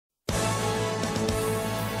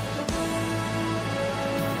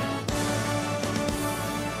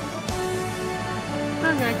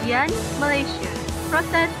Kajian Malaysia,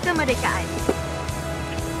 Proses Kemerdekaan.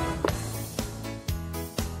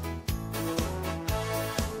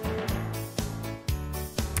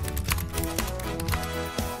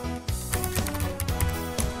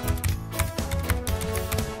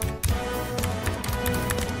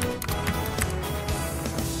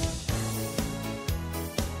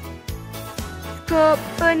 Skop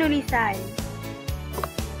penulisan.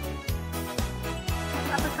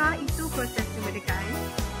 Apakah itu proses kemerdekaan?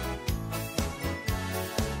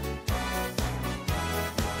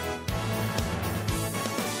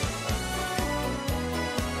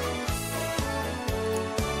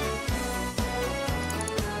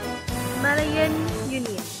 Malayan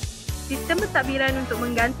Union, sistem pentadbiran untuk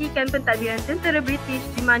menggantikan pentadbiran tentera British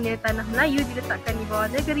di mana Tanah Melayu diletakkan di bawah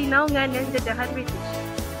negeri naungan dan jajahan British.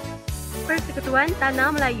 Persekutuan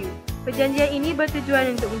Tanah Melayu. Perjanjian ini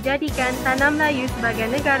bertujuan untuk menjadikan Tanah Melayu sebagai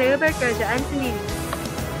negara berkerajaan sendiri.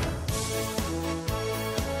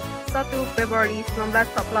 1 Februari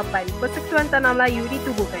 1948, Persekutuan Tanah Melayu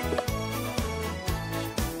ditubuhkan.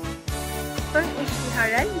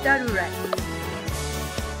 Pengisytiharan darurat.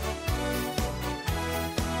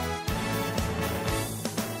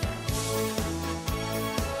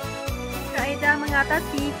 Kaedah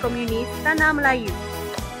mengatasi komunis Tanah Melayu.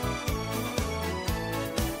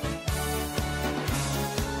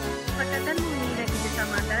 Pakatan Murni dan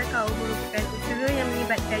Kerjasama Antara Kaum merupakan usaha yang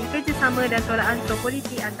melibatkan kerjasama dan tolak ansur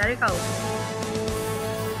politik antara kaum.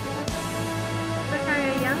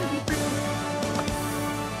 Perkara yang diperlukan.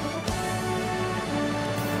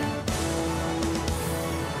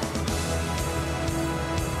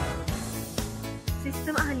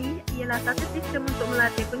 Sistem ahli ialah satu sistem untuk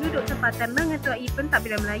melatih penduduk tempatan mengetuai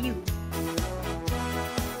pentadbiran Melayu.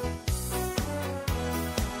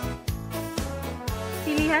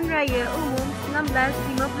 Pilihan Raya Umum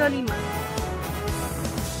 1955.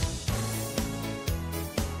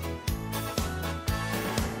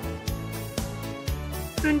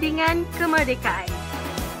 Perundingan Kemerdekaan.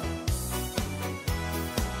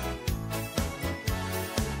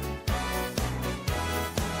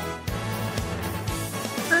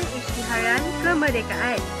 Pengisytiharan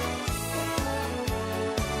Kemerdekaan.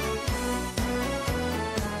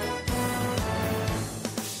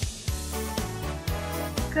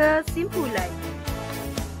 Kesimpulan.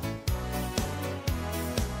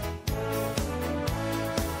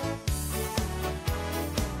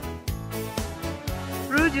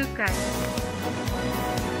 Rujukan.